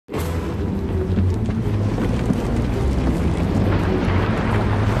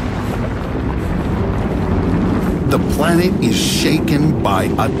the planet is shaken by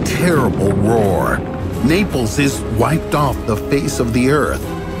a terrible roar. Naples is wiped off the face of the Earth.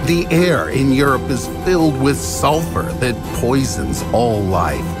 The air in Europe is filled with sulfur that poisons all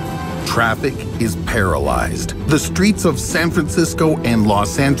life. Traffic is paralyzed. The streets of San Francisco and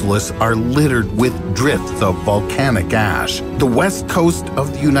Los Angeles are littered with drifts of volcanic ash. The west coast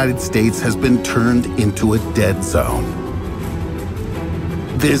of the United States has been turned into a dead zone.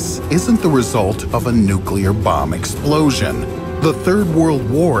 This isn't the result of a nuclear bomb explosion. The Third World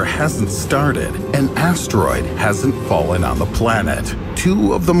War hasn't started. An asteroid hasn't fallen on the planet.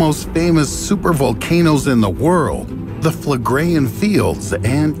 Two of the most famous supervolcanoes in the world, the Phlegraean Fields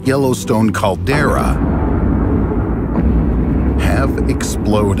and Yellowstone Caldera, have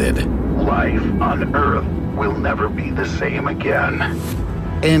exploded. Life on Earth will never be the same again.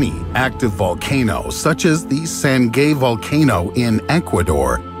 Any active volcano, such as the Sangay volcano in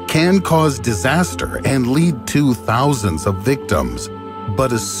Ecuador, can cause disaster and lead to thousands of victims.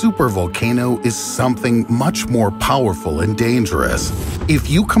 But a supervolcano is something much more powerful and dangerous. If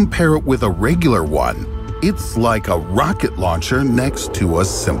you compare it with a regular one, it's like a rocket launcher next to a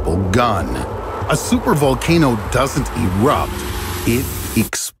simple gun. A supervolcano doesn't erupt, it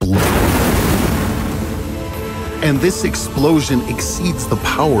explodes. And this explosion exceeds the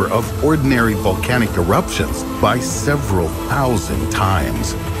power of ordinary volcanic eruptions by several thousand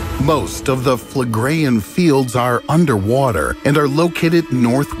times. Most of the Phlegraean Fields are underwater and are located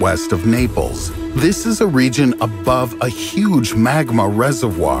northwest of Naples. This is a region above a huge magma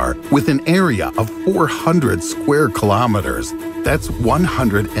reservoir with an area of 400 square kilometers. That's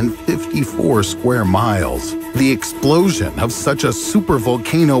 154 square miles. The explosion of such a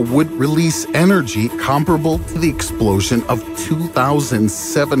supervolcano would release energy comparable to the explosion of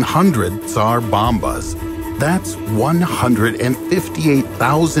 2,700 Tsar bombas. That's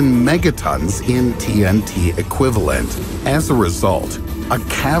 158,000 megatons in TNT equivalent. As a result, a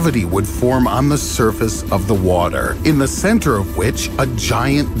cavity would form on the surface of the water, in the center of which a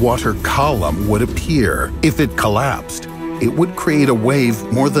giant water column would appear. If it collapsed, it would create a wave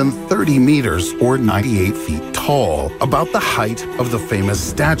more than 30 meters or 98 feet tall, about the height of the famous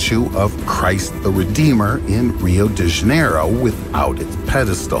statue of Christ the Redeemer in Rio de Janeiro without its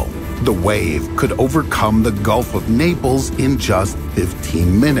pedestal. The wave could overcome the Gulf of Naples in just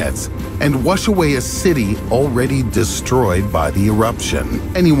 15 minutes and wash away a city already destroyed by the eruption.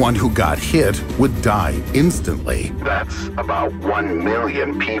 Anyone who got hit would die instantly. That's about 1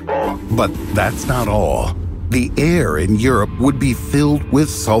 million people. But that's not all. The air in Europe would be filled with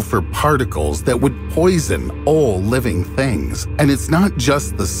sulfur particles that would poison all living things. And it's not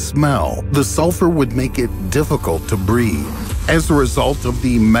just the smell. The sulfur would make it difficult to breathe. As a result of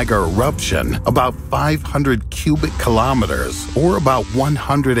the mega eruption, about 500 cubic kilometers, or about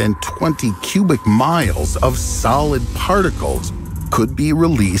 120 cubic miles of solid particles could be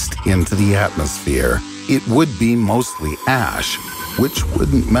released into the atmosphere. It would be mostly ash, which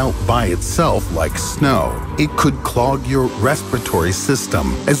wouldn't melt by itself like snow. It could clog your respiratory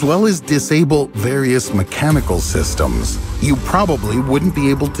system, as well as disable various mechanical systems. You probably wouldn't be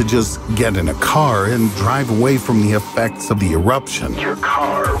able to just get in a car and drive away from the effects of the eruption. Your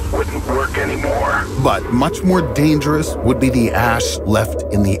car wouldn't work anymore. But much more dangerous would be the ash left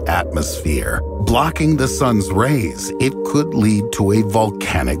in the atmosphere. Blocking the sun's rays, it could lead to a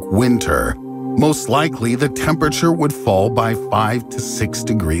volcanic winter. Most likely, the temperature would fall by 5 to 6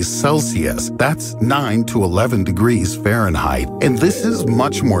 degrees Celsius. That's 9 to 11 degrees Fahrenheit. And this is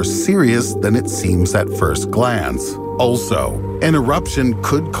much more serious than it seems at first glance. Also, an eruption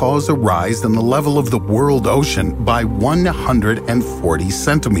could cause a rise in the level of the world ocean by 140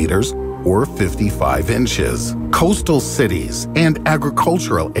 centimeters or 55 inches. Coastal cities and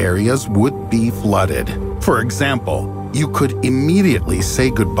agricultural areas would be flooded. For example, you could immediately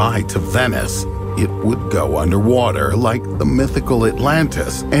say goodbye to Venice. It would go underwater like the mythical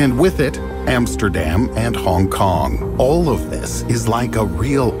Atlantis, and with it, Amsterdam and Hong Kong. All of this is like a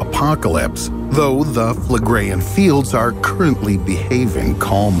real apocalypse, though the Phlegraean Fields are currently behaving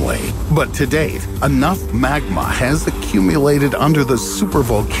calmly. But to date, enough magma has accumulated under the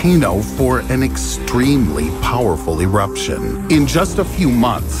supervolcano for an extremely powerful eruption. In just a few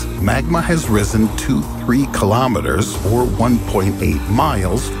months, magma has risen to 3 kilometers or 1.8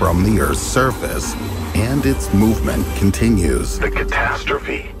 miles from the Earth's surface, and its movement continues. The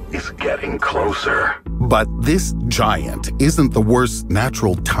catastrophe is getting closer. But this giant isn't the worst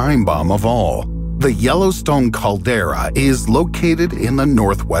natural time bomb of all. The Yellowstone Caldera is located in the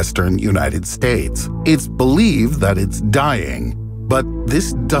northwestern United States. It's believed that it's dying, but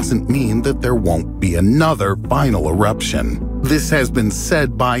this doesn't mean that there won't be another final eruption. This has been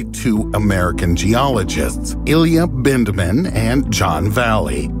said by two American geologists, Ilya Bindman and John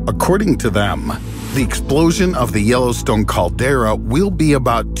Valley. According to them, the explosion of the Yellowstone caldera will be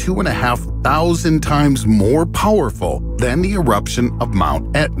about 2,500 times more powerful than the eruption of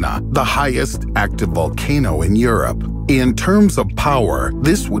Mount Etna, the highest active volcano in Europe. In terms of power,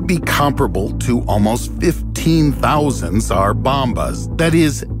 this would be comparable to almost 15,000 Tsar bombas, that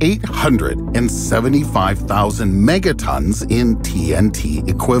is 875,000 megatons in TNT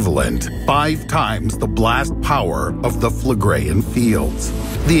equivalent, 5 times the blast power of the Phlegreian fields.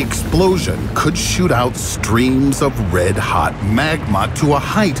 The explosion could shoot out streams of red-hot magma to a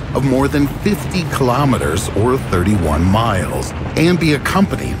height of more than 50 kilometers or 31 miles, and be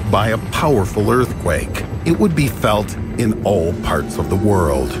accompanied by a powerful earthquake. It would be felt in all parts of the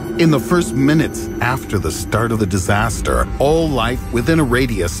world. In the first minutes after the start of the disaster, all life within a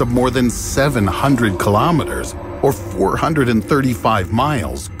radius of more than 700 kilometers or 435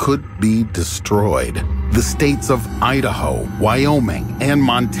 miles could be destroyed. The states of Idaho, Wyoming, and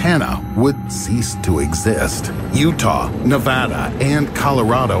Montana would cease to exist. Utah, Nevada, and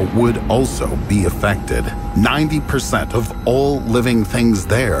Colorado would also be affected. 90% of all living things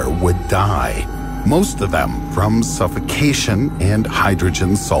there would die, most of them from suffocation and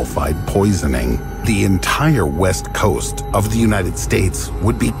hydrogen sulfide poisoning. The entire west coast of the United States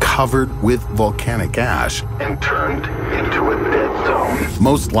would be covered with volcanic ash and turned into a dead zone.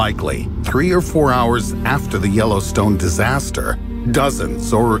 Most likely, 3 or 4 hours after the Yellowstone disaster,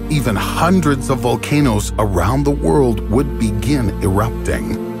 dozens or even hundreds of volcanoes around the world would begin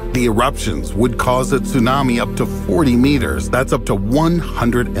erupting. The eruptions would cause a tsunami up to 40 meters, that's up to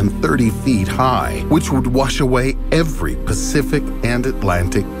 130 feet high, which would wash away every Pacific and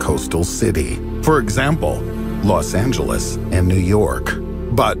Atlantic coastal city. For example, Los Angeles and New York.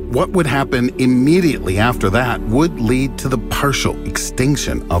 But what would happen immediately after that would lead to the partial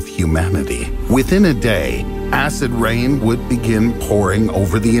extinction of humanity. Within a day, acid rain would begin pouring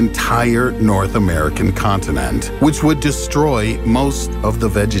over the entire North American continent, which would destroy most of the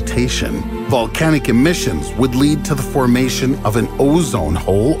vegetation. Volcanic emissions would lead to the formation of an ozone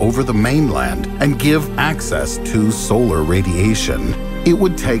hole over the mainland and give access to solar radiation. It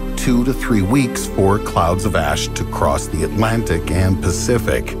would take 2 to 3 weeks for clouds of ash to cross the Atlantic and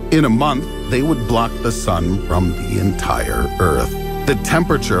Pacific. In a month, they would block the sun from the entire Earth. The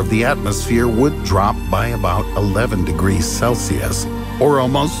temperature of the atmosphere would drop by about 11 degrees Celsius, or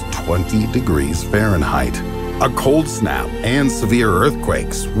almost 20 degrees Fahrenheit. A cold snap and severe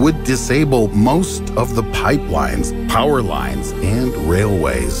earthquakes would disable most of the pipelines, power lines, and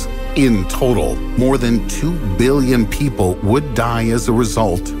railways. In total, more than 2 billion people would die as a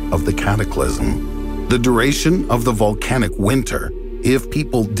result of the cataclysm. The duration of the volcanic winter, if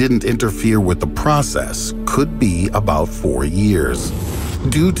people didn't interfere with the process, could be about 4 years.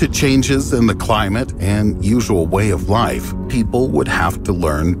 Due to changes in the climate and usual way of life, people would have to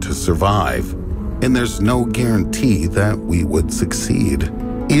learn to survive. And there's no guarantee that we would succeed.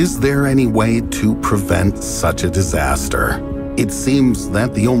 Is there any way to prevent such a disaster? It seems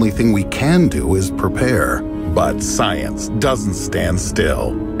that the only thing we can do is prepare. But science doesn't stand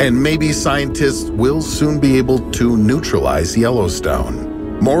still. And maybe scientists will soon be able to neutralize Yellowstone.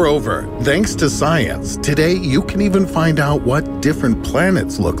 Moreover, thanks to science, today you can even find out what different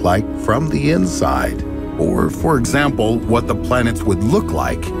planets look like from the inside. Or, for example, what the planets would look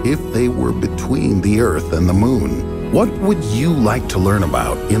like if they were between the Earth and the Moon. What would you like to learn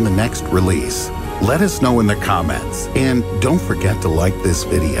about in the next release? Let us know in the comments, and don't forget to like this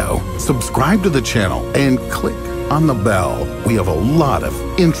video, subscribe to the channel, and click on the bell. We have a lot of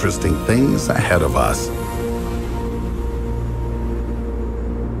interesting things ahead of us.